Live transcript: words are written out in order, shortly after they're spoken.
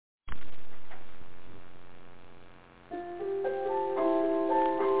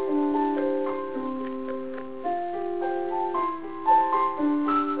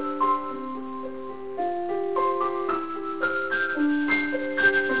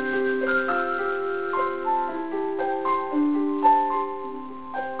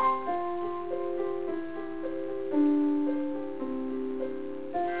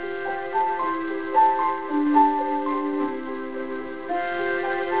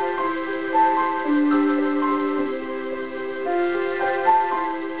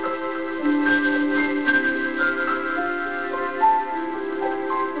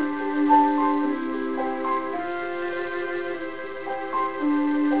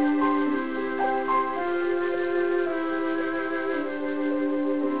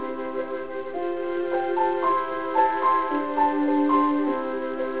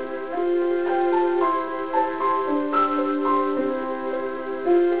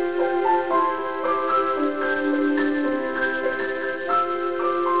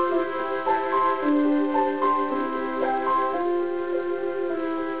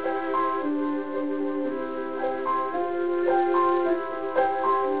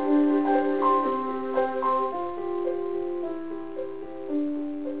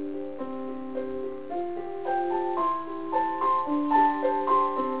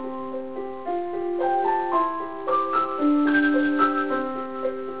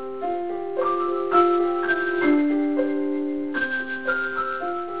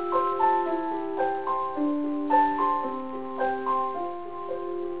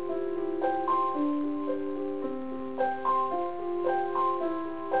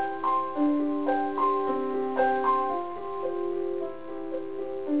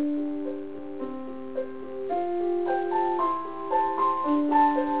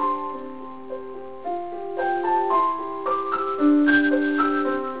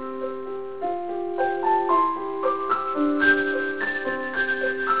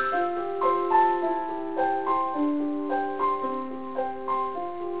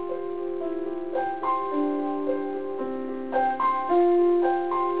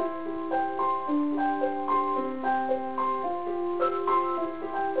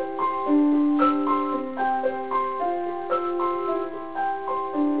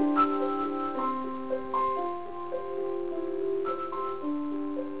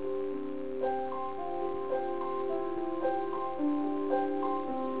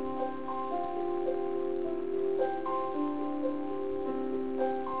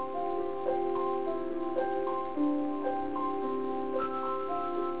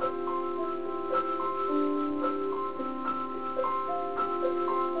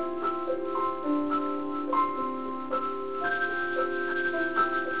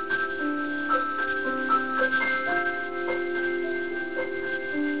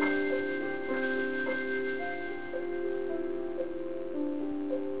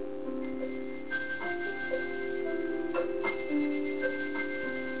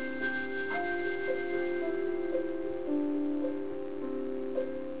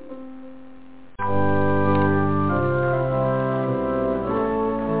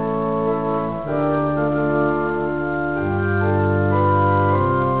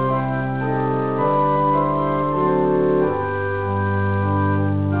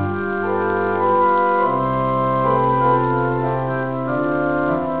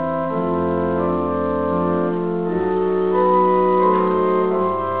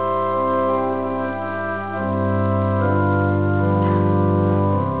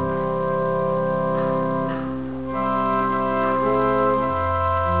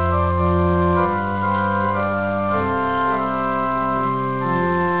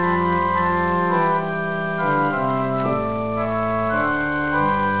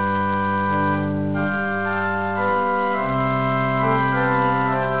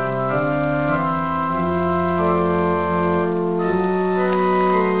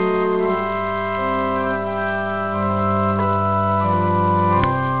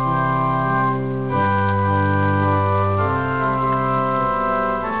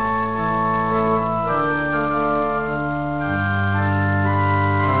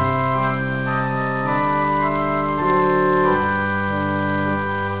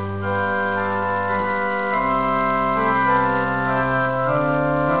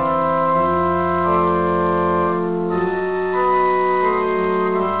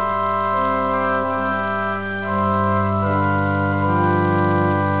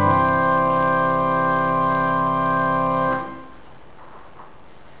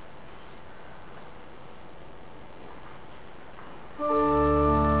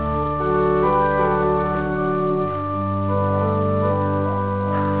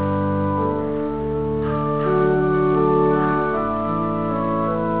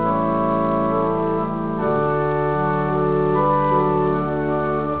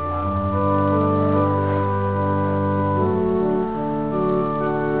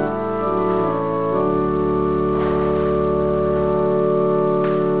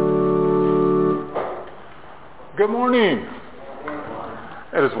Good morning.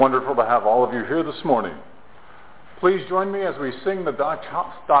 It is wonderful to have all of you here this morning. Please join me as we sing the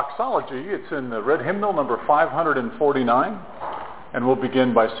doxology. It's in the red hymnal number 549, and we'll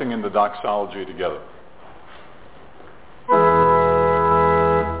begin by singing the doxology together.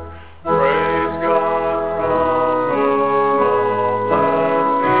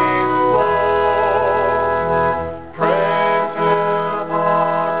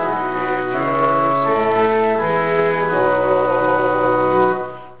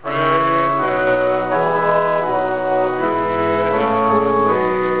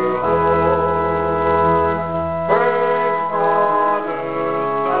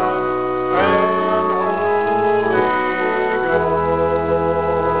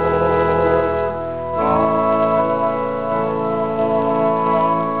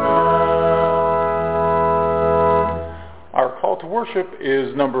 Worship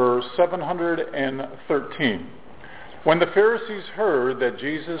is number 713. When the Pharisees heard that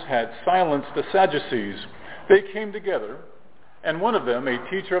Jesus had silenced the Sadducees, they came together, and one of them, a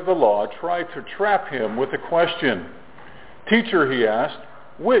teacher of the law, tried to trap him with a question. "Teacher," he asked,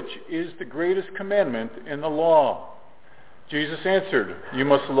 "which is the greatest commandment in the law?" Jesus answered, "You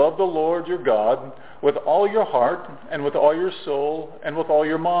must love the Lord your God with all your heart and with all your soul and with all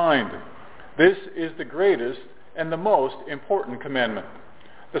your mind. This is the greatest and the most important commandment.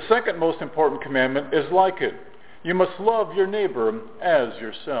 The second most important commandment is like it. You must love your neighbor as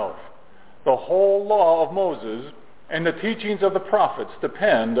yourself. The whole law of Moses and the teachings of the prophets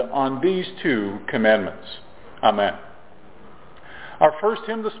depend on these two commandments." Amen. Our first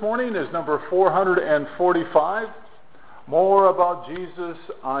hymn this morning is number 445, "More About Jesus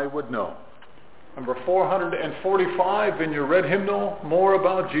I Would Know." Number 445 in your red hymnal, "More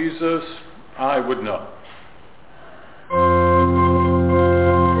About Jesus I Would Know."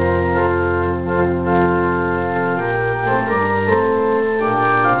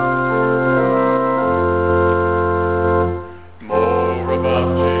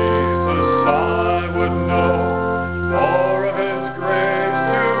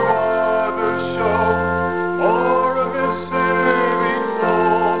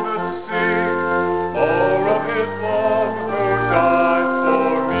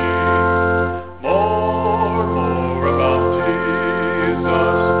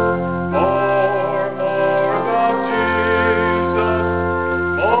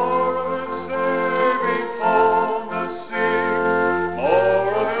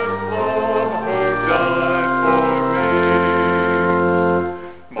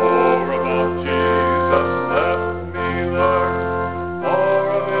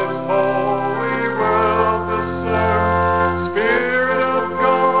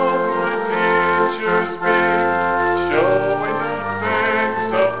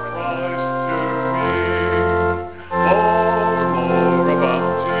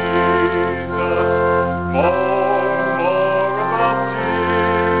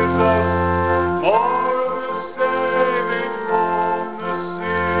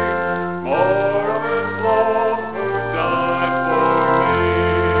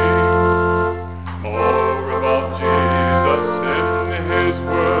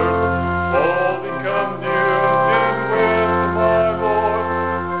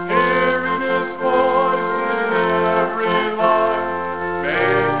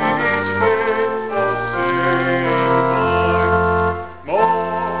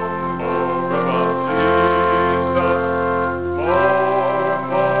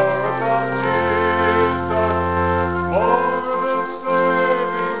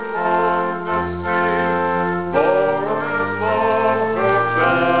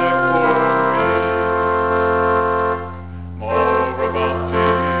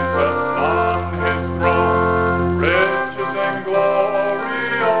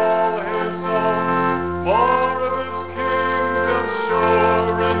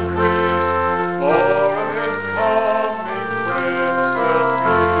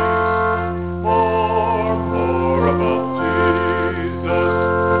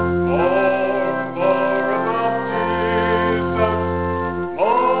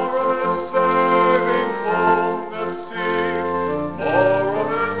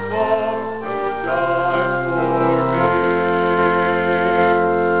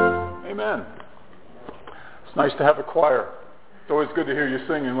 Nice to have a choir. It's always good to hear you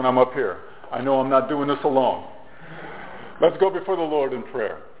singing when I'm up here. I know I'm not doing this alone. Let's go before the Lord in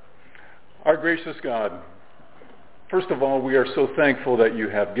prayer. Our gracious God, first of all, we are so thankful that you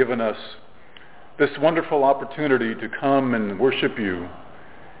have given us this wonderful opportunity to come and worship you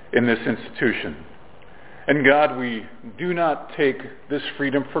in this institution. And God, we do not take this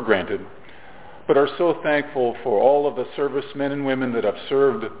freedom for granted, but are so thankful for all of the servicemen and women that have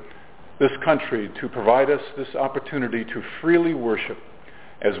served this country to provide us this opportunity to freely worship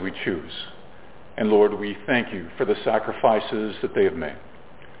as we choose. And Lord, we thank you for the sacrifices that they have made.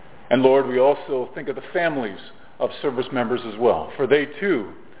 And Lord, we also think of the families of service members as well, for they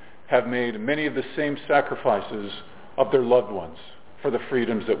too have made many of the same sacrifices of their loved ones for the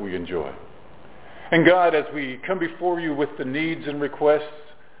freedoms that we enjoy. And God, as we come before you with the needs and requests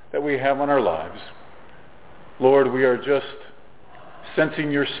that we have on our lives, Lord, we are just sensing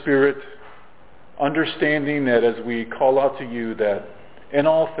your Spirit, understanding that as we call out to you that in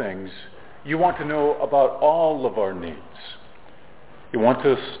all things, you want to know about all of our needs. You want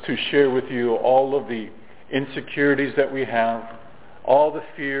us to share with you all of the insecurities that we have, all the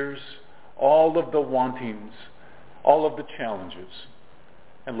fears, all of the wantings, all of the challenges.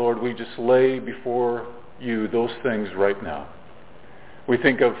 And Lord, we just lay before you those things right now. We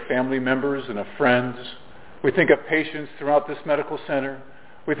think of family members and of friends. We think of patients throughout this medical center.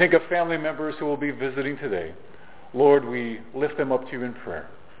 We think of family members who will be visiting today. Lord, we lift them up to you in prayer.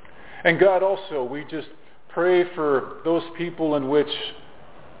 And God, also, we just pray for those people in which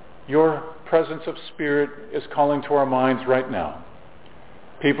your presence of Spirit is calling to our minds right now.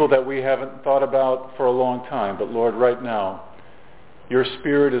 People that we haven't thought about for a long time, but Lord, right now, your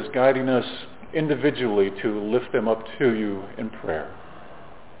Spirit is guiding us individually to lift them up to you in prayer.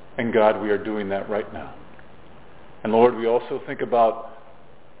 And God, we are doing that right now. And Lord, we also think about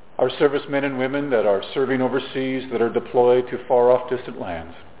our servicemen and women that are serving overseas, that are deployed to far off distant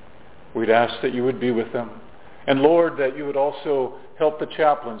lands. We'd ask that you would be with them. And Lord, that you would also help the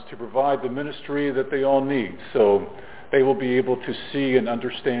chaplains to provide the ministry that they all need so they will be able to see and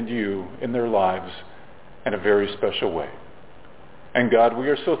understand you in their lives in a very special way. And God, we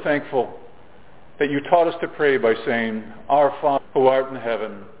are so thankful that you taught us to pray by saying, Our Father who art in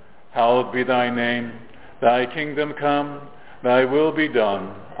heaven, hallowed be thy name. Thy kingdom come, thy will be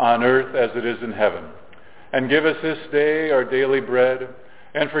done on earth as it is in heaven. And give us this day our daily bread,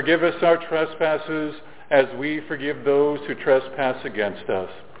 and forgive us our trespasses as we forgive those who trespass against us.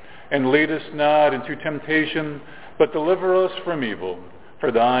 And lead us not into temptation, but deliver us from evil.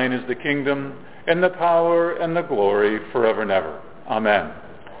 For thine is the kingdom, and the power, and the glory forever and ever. Amen.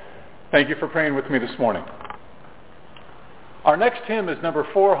 Thank you for praying with me this morning. Our next hymn is number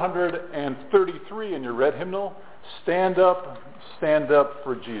 433 in your red hymnal, Stand Up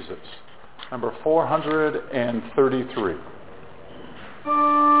for Jesus. Number 433.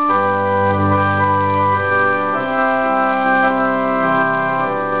 From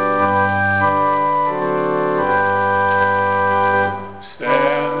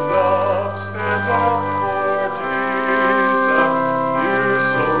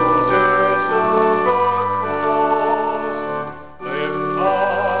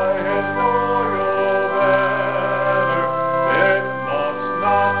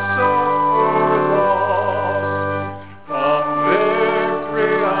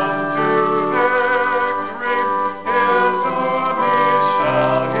victory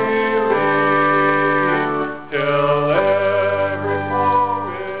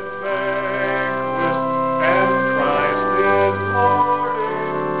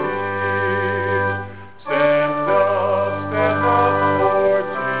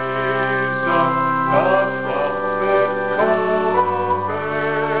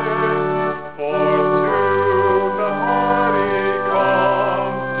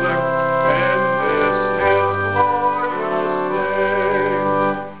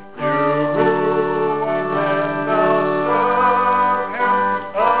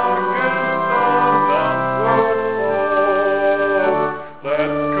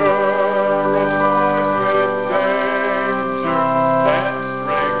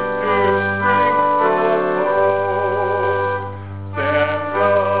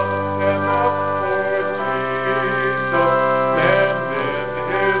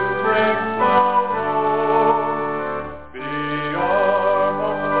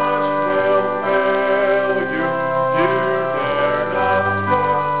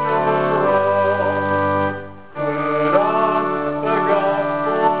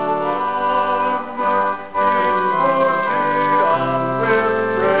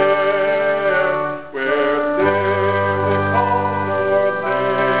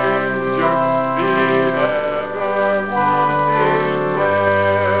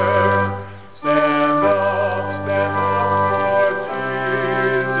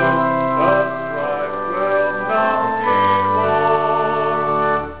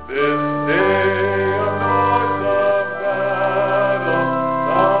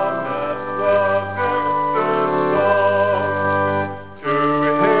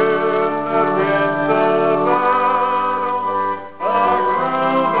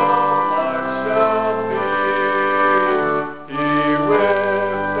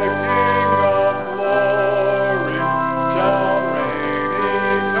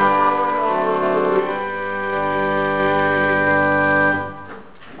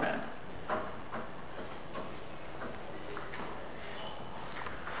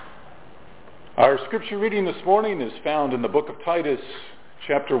Our scripture reading this morning is found in the book of Titus,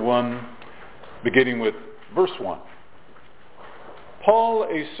 chapter 1, beginning with verse 1. Paul,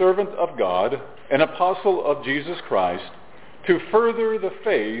 a servant of God, an apostle of Jesus Christ, to further the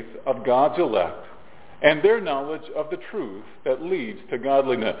faith of God's elect and their knowledge of the truth that leads to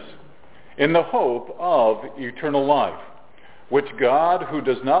godliness, in the hope of eternal life, which God, who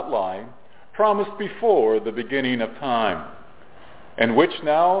does not lie, promised before the beginning of time, and which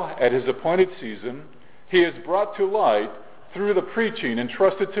now, at his appointed season, he has brought to light through the preaching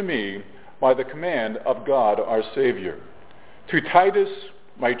entrusted to me by the command of God our Savior. To Titus,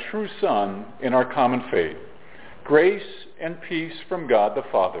 my true son in our common faith, grace and peace from God the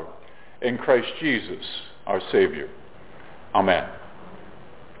Father and Christ Jesus our Savior. Amen.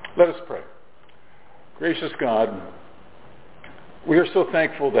 Let us pray. Gracious God, we are so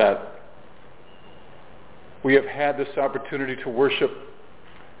thankful that we have had this opportunity to worship.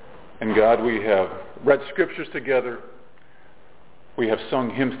 And God, we have read scriptures together. We have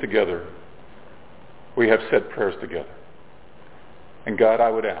sung hymns together. We have said prayers together. And God, I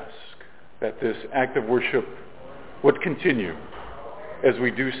would ask that this act of worship would continue as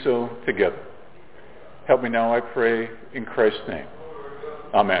we do so together. Help me now, I pray, in Christ's name.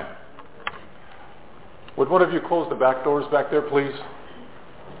 Amen. Would one of you close the back doors back there, please?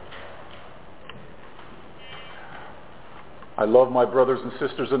 I love my brothers and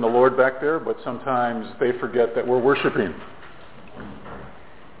sisters in the Lord back there, but sometimes they forget that we're worshiping.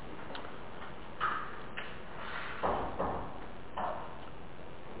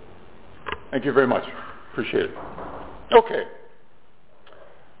 Thank you very much. Appreciate it. Okay.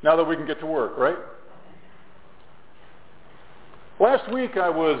 Now that we can get to work, right? Last week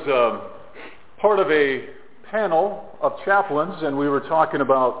I was part of a panel of chaplains, and we were talking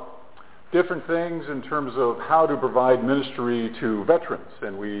about different things in terms of how to provide ministry to veterans.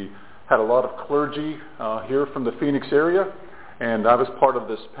 And we had a lot of clergy here from the Phoenix area, and I was part of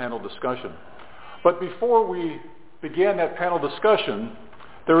this panel discussion. But before we began that panel discussion,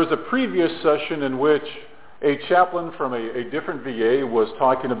 there was a previous session in which a chaplain from a different VA was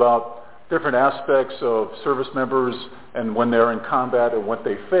talking about different aspects of service members and when they're in combat and what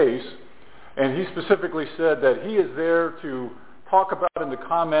they face. And he specifically said that he is there to talk about and to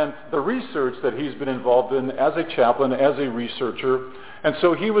comment the research that he's been involved in as a chaplain, as a researcher. And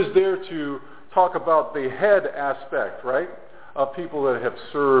so he was there to talk about the head aspect, right, of people that have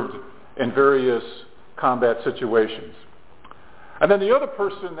served in various combat situations. And then the other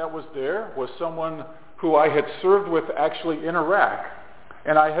person that was there was someone who I had served with actually in Iraq.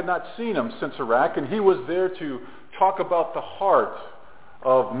 And I had not seen him since Iraq, and he was there to talk about the heart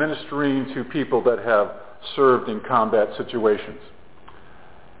of ministering to people that have served in combat situations.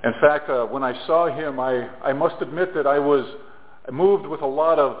 In fact, when I saw him, I must admit that I was moved with a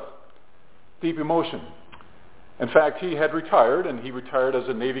lot of deep emotion. In fact, he had retired, and he retired as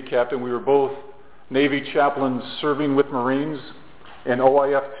a Navy captain. We were both Navy chaplains serving with Marines in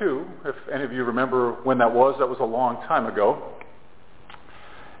OIF 2. If any of you remember when that was a long time ago.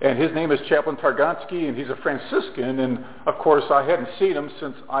 And his name is Chaplain Targonsky, and he's a Franciscan. And, of course, I hadn't seen him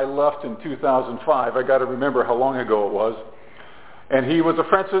since I left in 2005. I got to remember how long ago it was. And he was a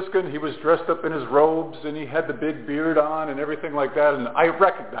Franciscan. He was dressed up in his robes, and he had the big beard on and everything like that. And I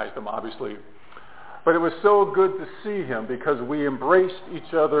recognized him, obviously. But it was so good to see him because we embraced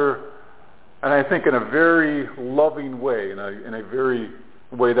each other, and I think in a very loving way, in a very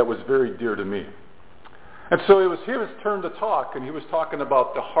way that was very dear to me. And so it was his turn to talk, and he was talking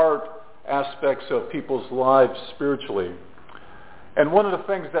about the heart aspects of people's lives spiritually. And one of the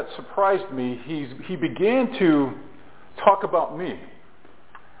things that surprised me, he began to talk about me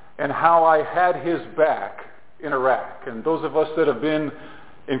and how I had his back in Iraq. And those of us that have been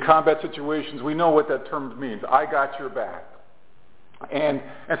in combat situations, we know what that term means. I got your back. And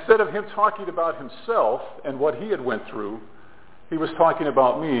instead of him talking about himself and what he had went through, he was talking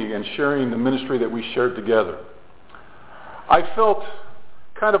about me and sharing the ministry that we shared together. I felt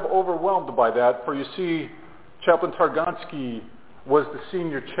kind of overwhelmed by that, for you see, Chaplain Targonsky was the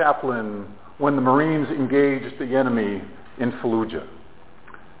senior chaplain when the Marines engaged the enemy in Fallujah.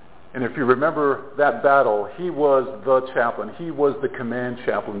 And if you remember that battle, he was the chaplain. He was the command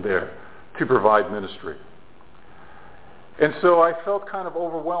chaplain there to provide ministry. And so I felt kind of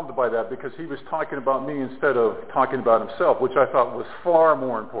overwhelmed by that because he was talking about me instead of talking about himself, which I thought was far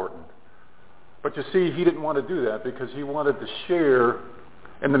more important. But you see, he didn't want to do that because he wanted to share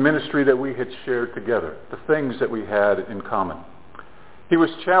in the ministry that we had shared together, the things that we had in common. He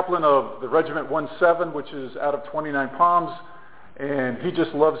was chaplain of the Regiment 17, which is out of 29 Palms, and he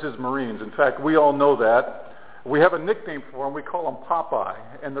just loves his Marines. In fact, we all know that We have a nickname for him. We call him Popeye.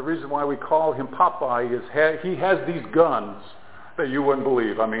 And the reason why we call him Popeye is he has these guns that you wouldn't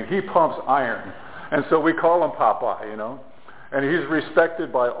believe. I mean, he pumps iron. And so we call him Popeye, you know. And he's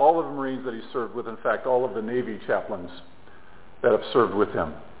respected by all of the Marines that he served with. In fact, all of the Navy chaplains that have served with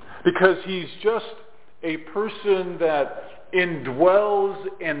him. Because he's just a person that indwells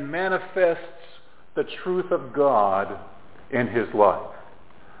and manifests the truth of God in his life.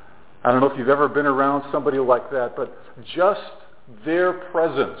 I don't know if you've ever been around somebody like that, but just their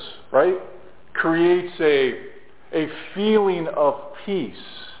presence, right, creates a feeling of peace,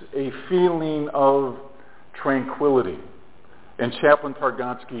 a feeling of tranquility. And Chaplain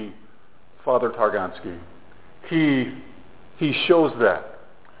Targonsky, Father Targonsky, he shows that.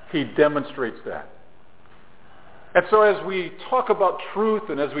 He demonstrates that. And so as we talk about truth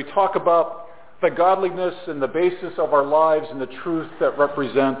and as we talk about the godliness and the basis of our lives and the truth that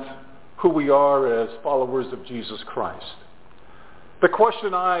represent who we are as followers of Jesus Christ, the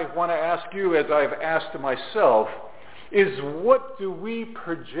question I want to ask you, as I've asked myself, is what do we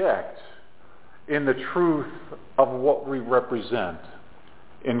project in the truth of what we represent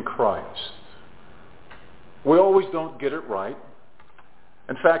in Christ? We always don't get it right.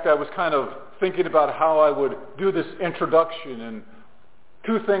 In fact, I was kind of thinking about how I would do this introduction, and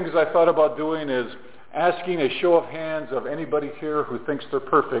two things I thought about doing is asking a show of hands of anybody here who thinks they're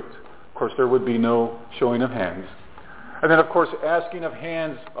perfect. Of course, there would be no showing of hands. And then, of course, asking of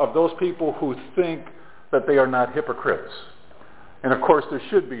hands of those people who think that they are not hypocrites. And, of course, there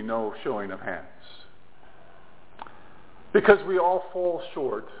should be no showing of hands. Because we all fall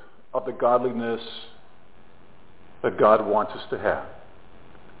short of the godliness that God wants us to have.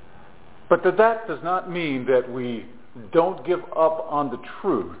 But that does not mean that we don't give up on the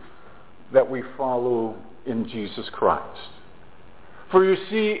truth that we follow in Jesus Christ. For you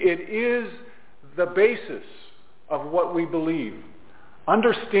see, it is the basis of what we believe.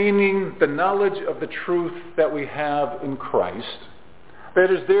 Understanding the knowledge of the truth that we have in Christ,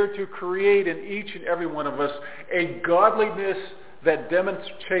 that is there to create in each and every one of us a godliness that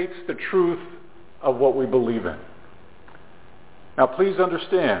demonstrates the truth of what we believe in. Now please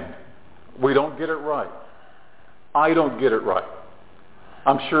understand, we don't get it right. I don't get it right.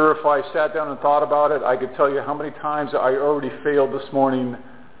 I'm sure if I sat down and thought about it, I could tell you how many times I already failed this morning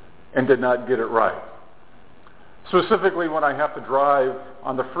and did not get it right. Specifically when I have to drive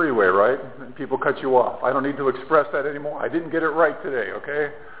on the freeway, right? And people cut you off. I don't need to express that anymore. I didn't get it right today,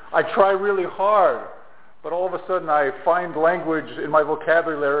 okay? I try really hard, but all of a sudden I find language in my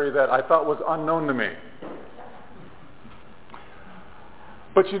vocabulary that I thought was unknown to me.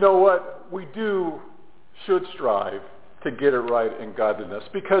 But you know what? We should strive to get it right in godliness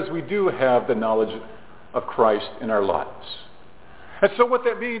because we do have the knowledge of Christ in our lives. And so what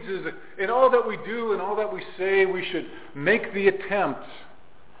that means is in all that we do and all that we say, we should make the attempt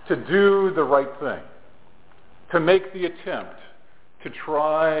to do the right thing, to make the attempt to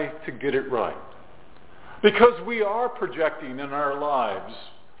try to get it right. Because we are projecting in our lives,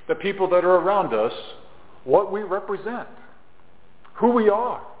 the people that are around us, what we represent, who we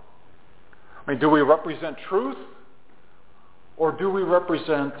are. I mean, do we represent truth or do we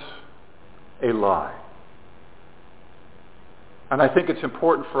represent a lie? And I think it's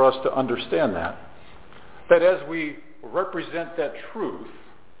important for us to understand that as we represent that truth,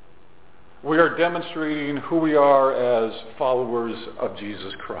 we are demonstrating who we are as followers of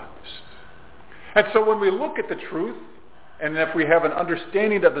Jesus Christ. And so when we look at the truth, and if we have an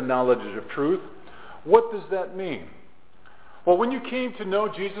understanding of the knowledge of truth, what does that mean? Well, when you came to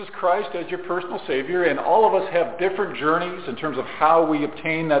know Jesus Christ as your personal Savior, and all of us have different journeys in terms of how we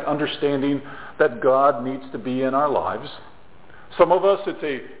obtain that understanding that God needs to be in our lives. Some of us, it's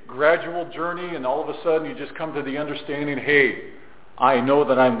a gradual journey, and all of a sudden you just come to the understanding, hey, I know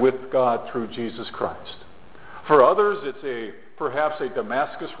that I'm with God through Jesus Christ. For others, it's perhaps a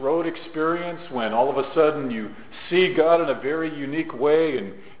Damascus Road experience when all of a sudden you see God in a very unique way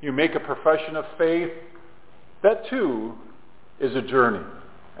and you make a profession of faith. That too is a journey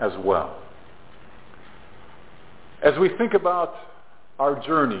as well. As we think about our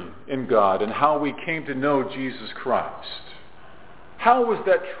journey in God and how we came to know Jesus Christ, how was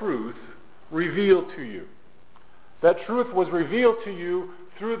that truth revealed to you? That truth was revealed to you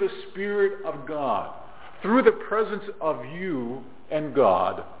through the Spirit of God, through the presence of you and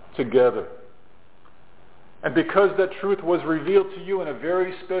God together. And because that truth was revealed to you in a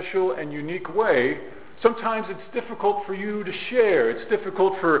very special and unique way, sometimes it's difficult for you to share. It's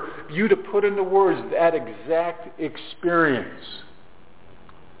difficult for you to put into words that exact experience.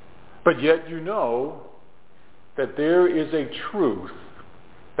 But yet you know that there is a truth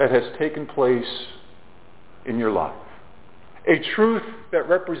that has taken place in your life. A truth that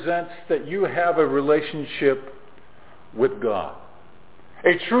represents that you have a relationship with God.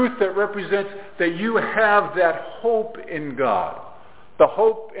 A truth that represents that you have that hope in God. The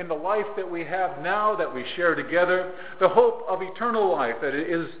hope in the life that we have now that we share together. The hope of eternal life that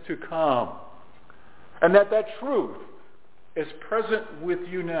is to come. And that truth is present with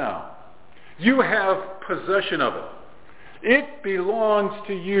you now. You have possession of it. It belongs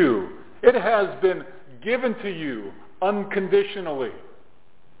to you. It has been given to you unconditionally.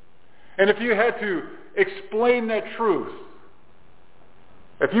 And if you had to explain that truth,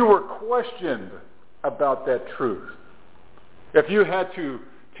 if you were questioned about that truth, if you had to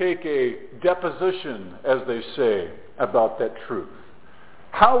take a deposition, as they say, about that truth,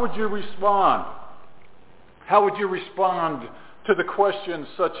 how would you respond? How would you respond to the questions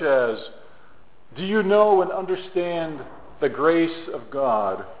such as, do you know and understand the grace of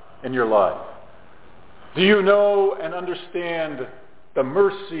God in your life? Do you know and understand the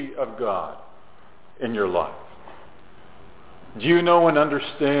mercy of God in your life? Do you know and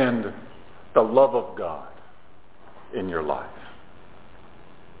understand the love of God in your life?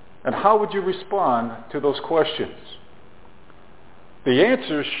 And how would you respond to those questions? The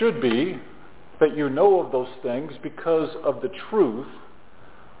answer should be that you know of those things because of the truth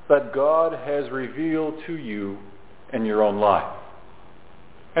that God has revealed to you in your own life.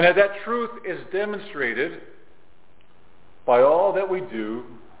 And that truth is demonstrated by all that we do,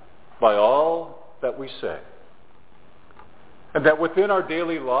 by all that we say. And that within our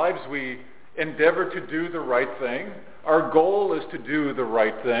daily lives we endeavor to do the right thing. Our goal is to do the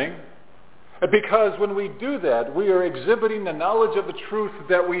right thing. Because when we do that, we are exhibiting the knowledge of the truth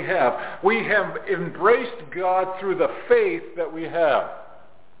that we have. We have embraced God through the faith that we have.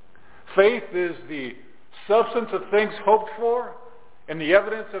 Faith is the substance of things hoped for and the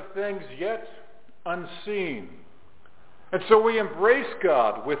evidence of things yet unseen. And so we embrace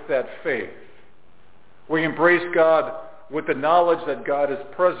God with that faith. We embrace God with the knowledge that God is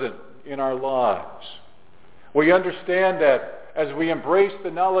present in our lives. We understand that as we embrace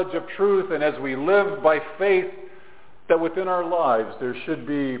the knowledge of truth and as we live by faith, that within our lives there should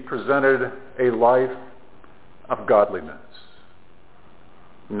be presented a life of godliness.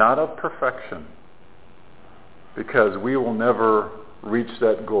 Not of perfection, because we will never reach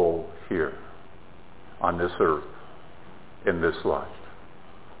that goal here on this earth, in this life.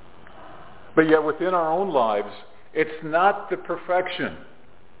 But yet within our own lives, it's not the perfection.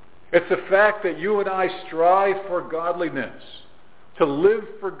 It's the fact that you and I strive for godliness, to live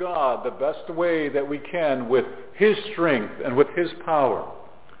for God the best way that we can with His strength and with His power.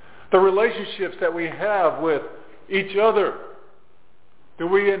 The relationships that we have with each other. Do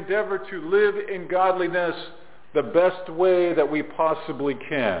we endeavor to live in godliness the best way that we possibly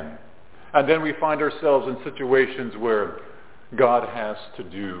can? And then we find ourselves in situations where God has to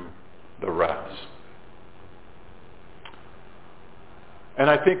do the rest. And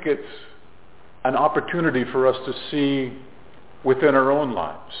I think it's an opportunity for us to see within our own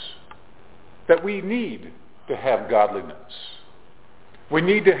lives that we need to have godliness. We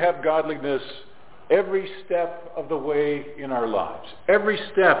need to have godliness every step of the way in our lives, every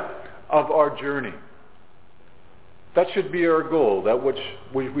step of our journey. That should be our goal, that which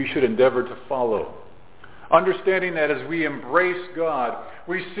we should endeavor to follow. Understanding that as we embrace God,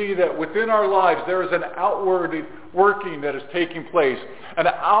 we see that within our lives there is an outward working that is taking place, an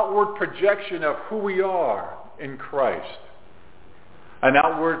outward projection of who we are in Christ, an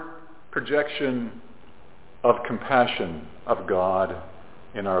outward projection of compassion of God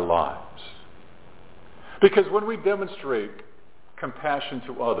in our lives. Because when we demonstrate compassion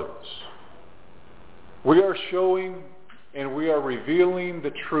to others, we are showing and we are revealing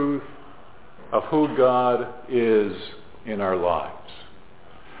the truth of who God is in our lives.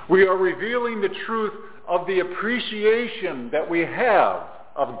 We are revealing the truth of the appreciation that we have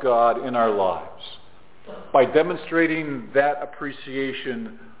of God in our lives by demonstrating that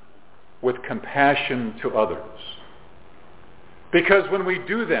appreciation with compassion to others. Because when we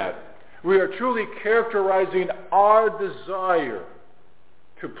do that, we are truly characterizing our desire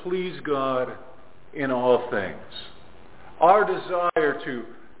to please God in all things. Our desire to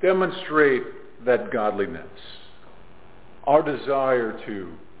demonstrate that godliness. Our desire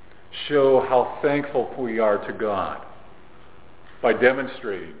to show how thankful we are to God by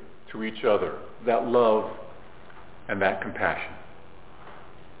demonstrating to each other that love and that compassion.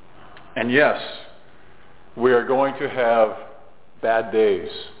 And yes, we are going to have bad days.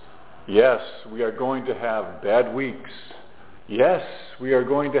 Yes, we are going to have bad weeks. Yes, we are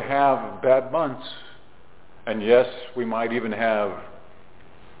going to have bad months. And yes, we might even have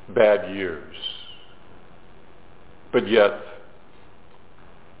bad years. But yet,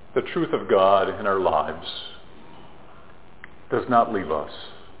 the truth of God in our lives does not leave us,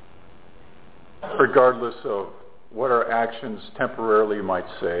 regardless of what our actions temporarily might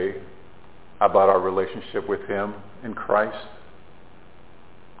say about our relationship with Him in Christ.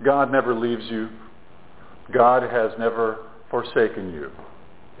 God never leaves you. God has never forsaken you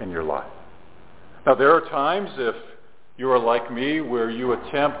in your life. Now, there are times, if you are like me, where you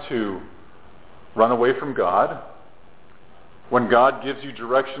attempt to run away from God. When God gives you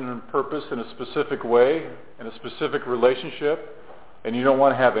direction and purpose in a specific way, in a specific relationship, and you don't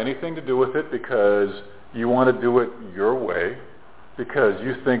want to have anything to do with it because you want to do it your way, because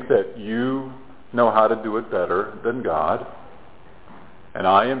you think that you know how to do it better than God. And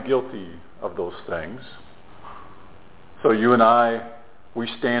I am guilty of those things. So you and I, we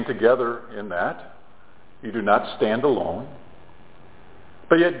stand together in that. You do not stand alone.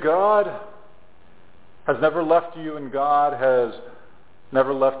 But yet God has never left you, and God has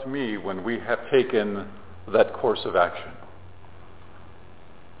never left me when we have taken that course of action.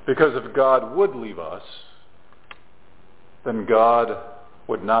 Because if God would leave us, then God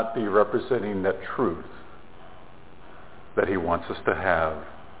would not be representing that truth that He wants us to have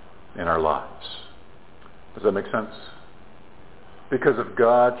in our lives. Does that make sense? Because if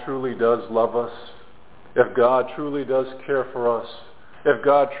God truly does love us, if God truly does care for us, if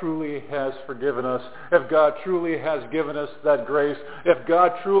God truly has forgiven us, if God truly has given us that grace, if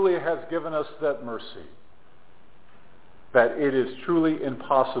God truly has given us that mercy, that it is truly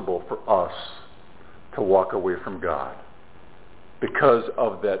impossible for us to walk away from God because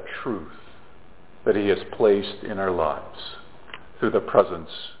of that truth that He has placed in our lives through the presence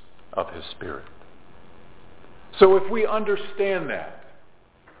of His Spirit. So if we understand that,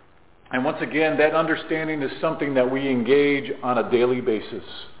 and once again, that understanding is something that we engage on a daily basis.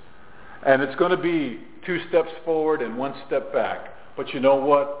 And it's going to be 2 steps forward and 1 step back. But you know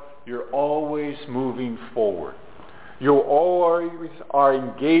what? You're always moving forward. You always are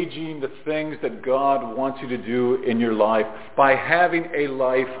engaging the things that God wants you to do in your life by having a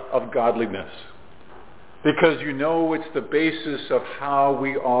life of godliness. Because you know it's the basis of how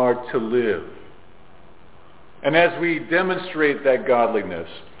we are to live. And as we demonstrate that godliness,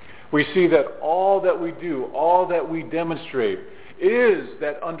 we see that all that we do, all that we demonstrate is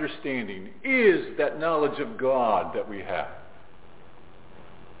that understanding, is that knowledge of God that we have.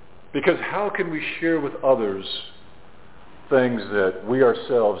 Because how can we share with others things that we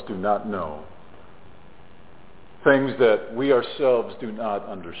ourselves do not know? Things that we ourselves do not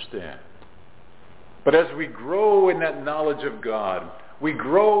understand. But as we grow in that knowledge of God, we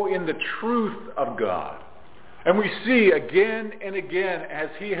grow in the truth of God. And we see again and again, as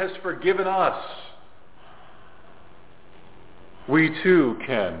He has forgiven us, we too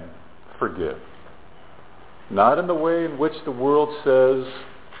can forgive. Not in the way in which the world says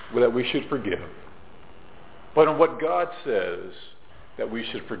that we should forgive, but in what God says that we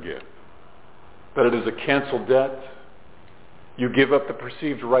should forgive. That it is a canceled debt. You give up the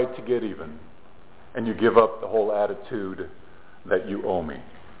perceived right to get even, and you give up the whole attitude that you owe me.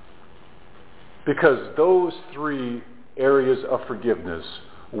 Because those 3 areas of forgiveness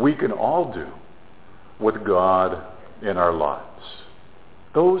we can all do with God in our lives.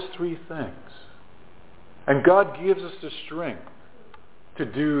 Those 3 things. And God gives us the strength to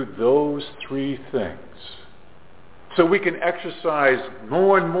do those 3 things. So we can exercise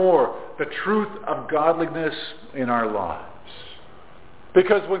more and more the truth of godliness in our lives.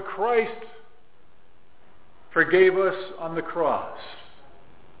 Because when Christ forgave us on the cross,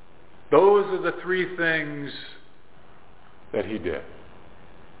 those are the 3 things that He did.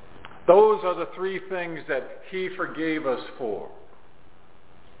 Those are the 3 things that He forgave us for.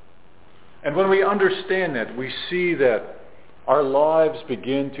 And when we understand that, we see that our lives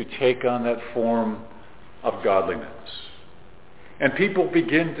begin to take on that form of godliness. And people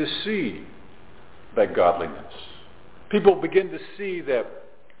begin to see that godliness. People begin to see that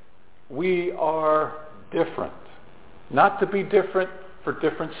we are different. Not to be different for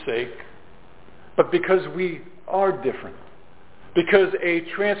different sake, but because we are different. Because a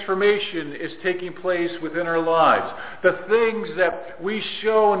transformation is taking place within our lives. The things that we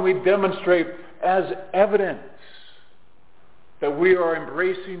show and we demonstrate as evidence that we are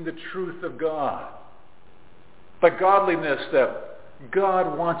embracing the truth of God. The godliness that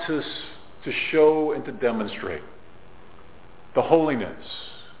God wants us to show and to demonstrate. The holiness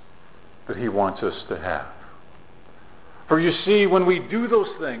that He wants us to have. For you see, when we do those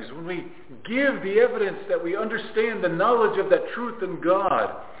things, when we give the evidence that we understand the knowledge of that truth in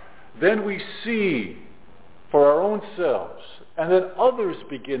God, then we see for our own selves, and then others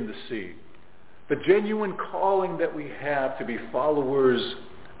begin to see the genuine calling that we have to be followers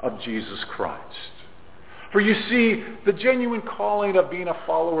of Jesus Christ. For you see, the genuine calling of being a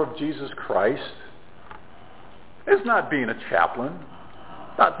follower of Jesus Christ is not being a chaplain,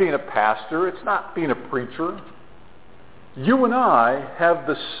 not being a pastor, it's not being a preacher. You and I have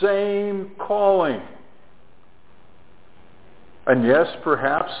the same calling. And yes,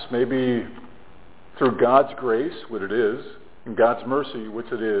 perhaps, maybe through God's grace, which it is, and God's mercy,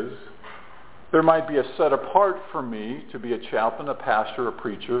 which it is, there might be a set apart for me to be a chaplain, a pastor, a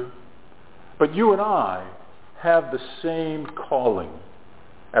preacher. But you and I have the same calling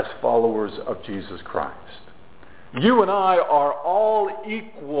as followers of Jesus Christ. You and I are all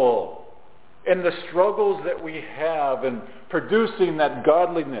equal in the struggles that we have in producing that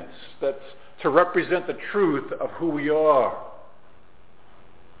godliness that's to represent the truth of who we are.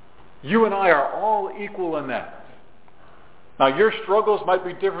 You and I are all equal in that. Now, your struggles might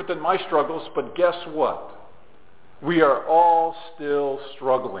be different than my struggles, but guess what? We are all still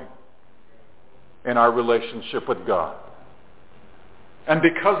struggling in our relationship with God. And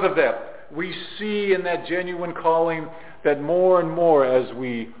because of that, we see in that genuine calling that more and more as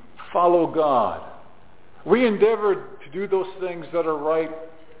we follow God, we endeavor to do those things that are right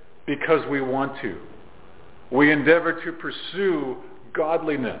because we want to. We endeavor to pursue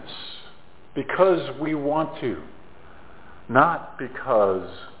godliness because we want to, not because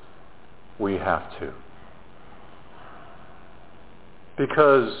we have to.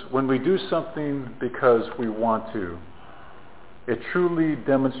 Because when we do something because we want to, it truly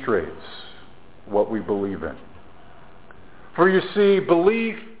demonstrates what we believe in. For you see,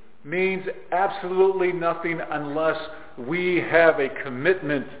 belief means absolutely nothing unless we have a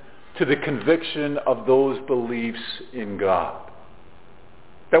commitment to the conviction of those beliefs in God.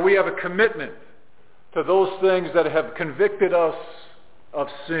 That we have a commitment to those things that have convicted us of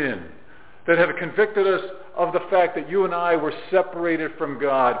sin, that have convicted us of the fact that you and I were separated from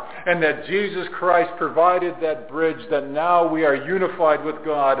God, and that Jesus Christ provided that bridge that now we are unified with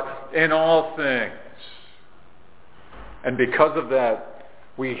God in all things. And because of that,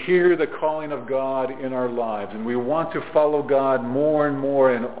 we hear the calling of God in our lives, and we want to follow God more and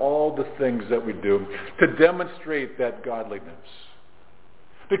more in all the things that we do to demonstrate that godliness.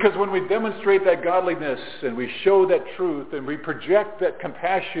 Because when we demonstrate that godliness and we show that truth and we project that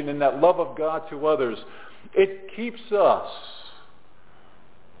compassion and that love of God to others, it keeps us.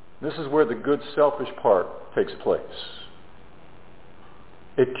 This is where the good selfish part takes place.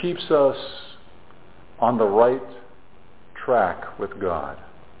 It keeps us on the right track with God.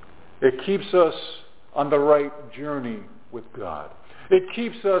 It keeps us on the right journey with God. It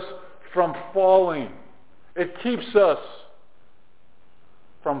keeps us from falling. It keeps us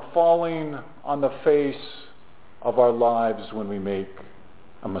from falling on the face of our lives when we make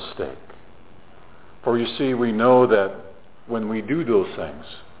a mistake. For you see, we know that when we do those things,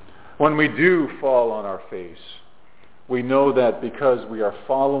 when we do fall on our face, we know that because we are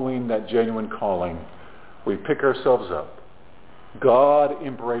following that genuine calling, we pick ourselves up. God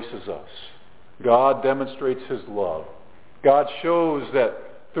embraces us. God demonstrates his love. God shows that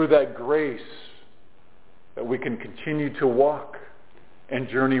through that grace that we can continue to walk and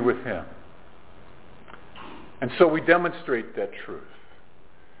journey with him. And so we demonstrate that truth.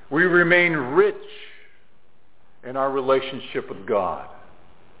 We remain rich in our relationship with God.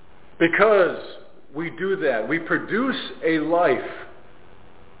 Because we do that, we produce a life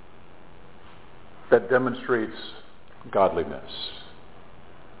that demonstrates godliness.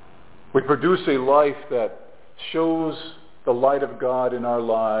 We produce a life that shows the light of God in our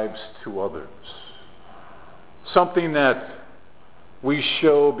lives to others. Something that we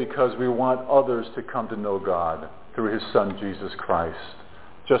show because we want others to come to know God through his Son, Jesus Christ,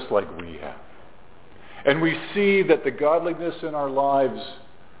 just like we have. And we see that the godliness in our lives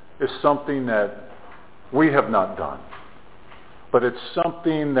is something that we have not done. But it's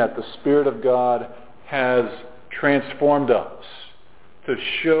something that the Spirit of God has transformed us to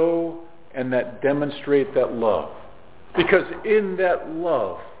show and that demonstrate that love. Because in that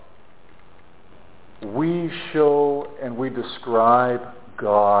love, we show and we describe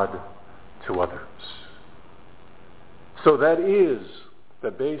God to others. So that is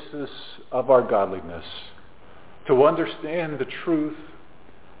the basis of our godliness, to understand the truth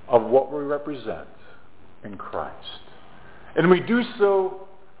of what we represent in Christ. And we do so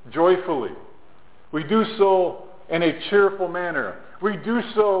joyfully. We do so in a cheerful manner. We do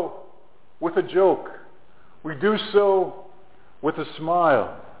so with a joke. We do so with a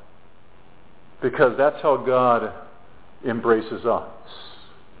smile. Because that's how God embraces us.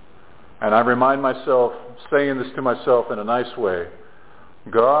 And I remind myself, saying this to myself in a nice way,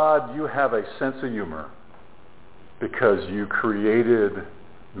 God, you have a sense of humor because you created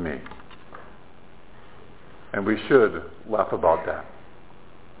me. And we should laugh about that.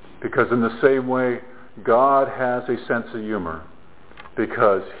 Because in the same way, God has a sense of humor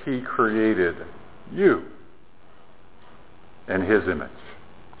because he created you in his image.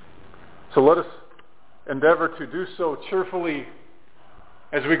 So let us endeavor to do so cheerfully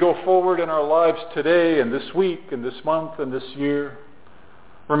as we go forward in our lives today and this week and this month and this year,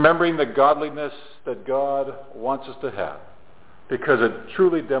 remembering the godliness that God wants us to have, because it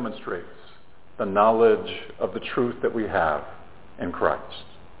truly demonstrates the knowledge of the truth that we have in Christ.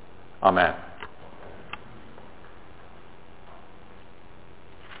 Amen.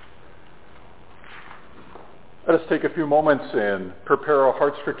 Let us take a few moments and prepare our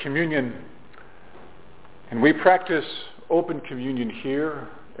hearts for communion. And we practice open communion here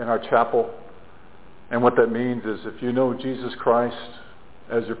in our chapel. And what that means is if you know Jesus Christ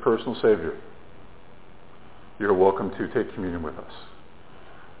as your personal Savior, you're welcome to take communion with us.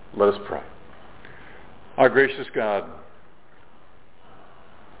 Let us pray. Our gracious God,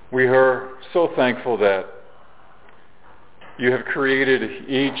 we are so thankful that you have created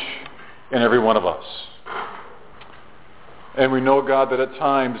each and every one of us. And we know, God, that at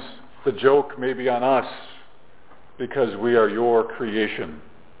times the joke may be on us because we are your creation.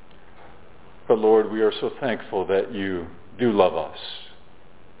 But Lord, we are so thankful that you do love us,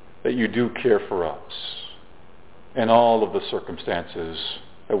 that you do care for us in all of the circumstances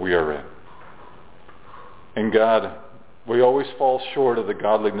that we are in. And God, we always fall short of the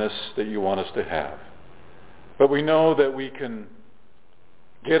godliness that you want us to have. But we know that we can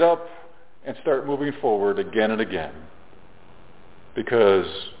get up and start moving forward again and again because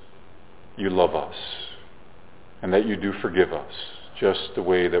you love us and that you do forgive us just the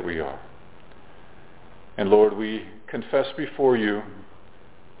way that we are. And Lord, we confess before you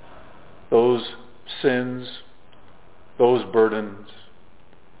those sins, those burdens,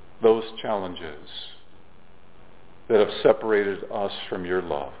 those challenges that have separated us from your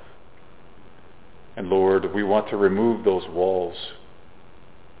love. And Lord, we want to remove those walls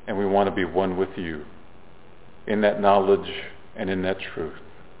and we want to be one with you in that knowledge and in that truth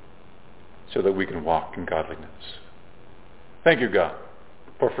so that we can walk in godliness. Thank you, God,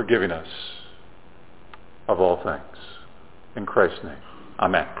 for forgiving us of all things. In Christ's name,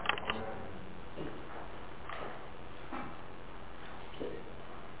 amen.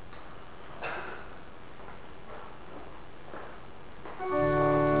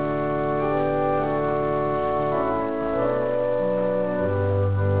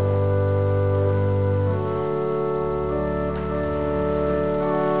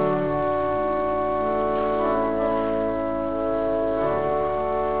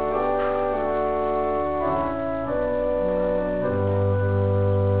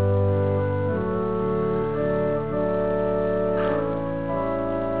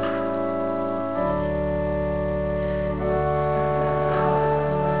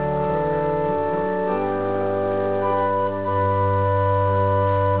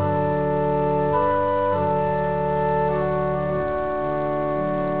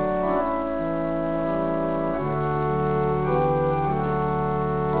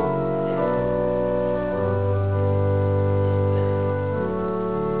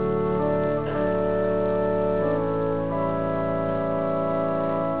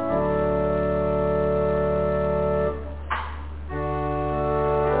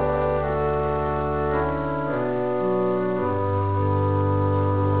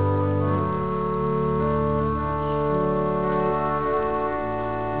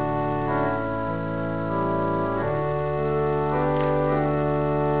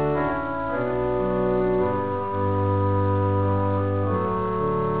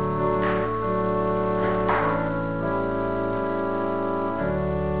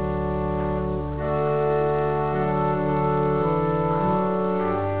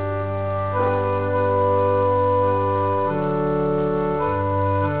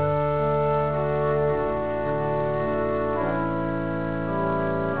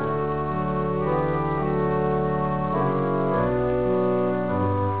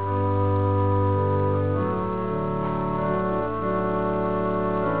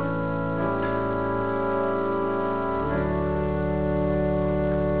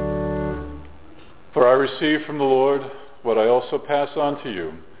 For I received from the Lord what I also pass on to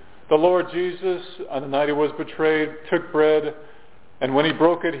you. The Lord Jesus, on the night he was betrayed, took bread, and when he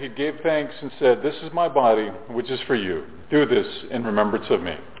broke it, he gave thanks and said, "This is my body, which is for you. Do this in remembrance of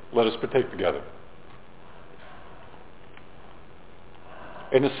me." Let us partake together.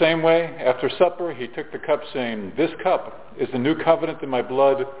 In the same way, after supper, he took the cup, saying, "This cup is the new covenant in my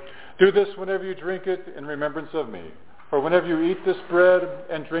blood. Do this whenever you drink it in remembrance of me. For whenever you eat this bread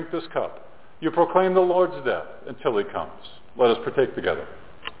and drink this cup, you proclaim the Lord's death until he comes." Let us partake together.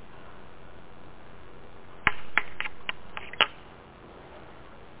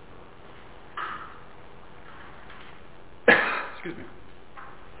 Excuse me.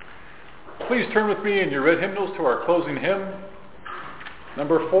 Please turn with me in your red hymnals to our closing hymn,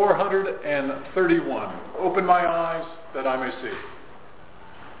 number 431. Open my eyes that I may see.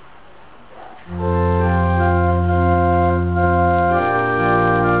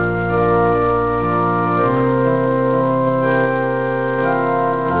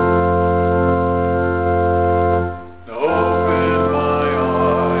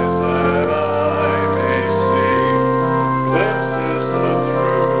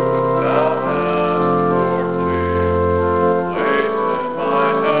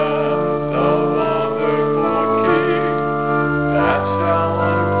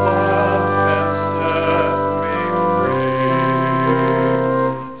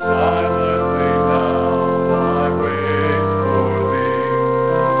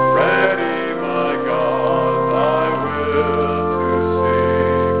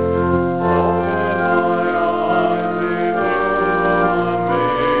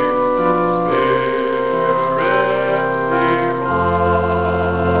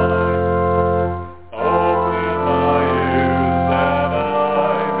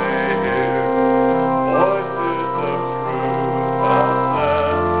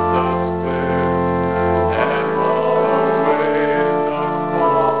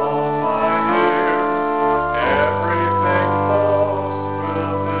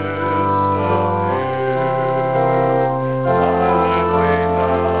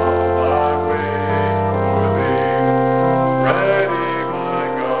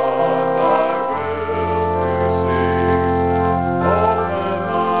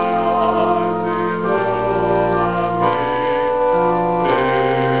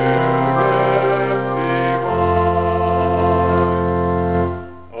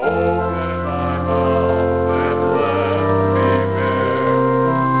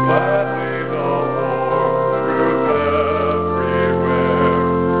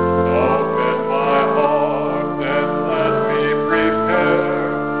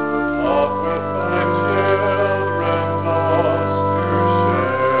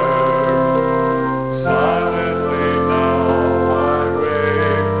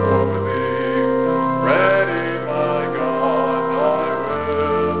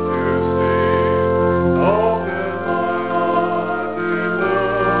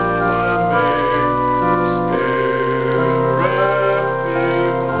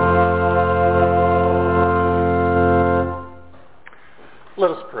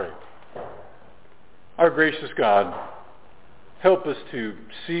 Let us pray. Our gracious God, help us to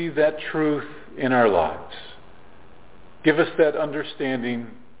see that truth in our lives. Give us that understanding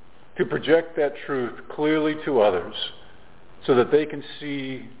to project that truth clearly to others so that they can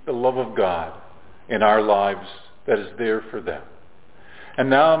see the love of God in our lives that is there for them. And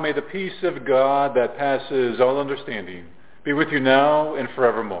now may the peace of God that passes all understanding be with you now and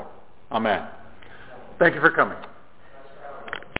forevermore. Amen. Thank you for coming.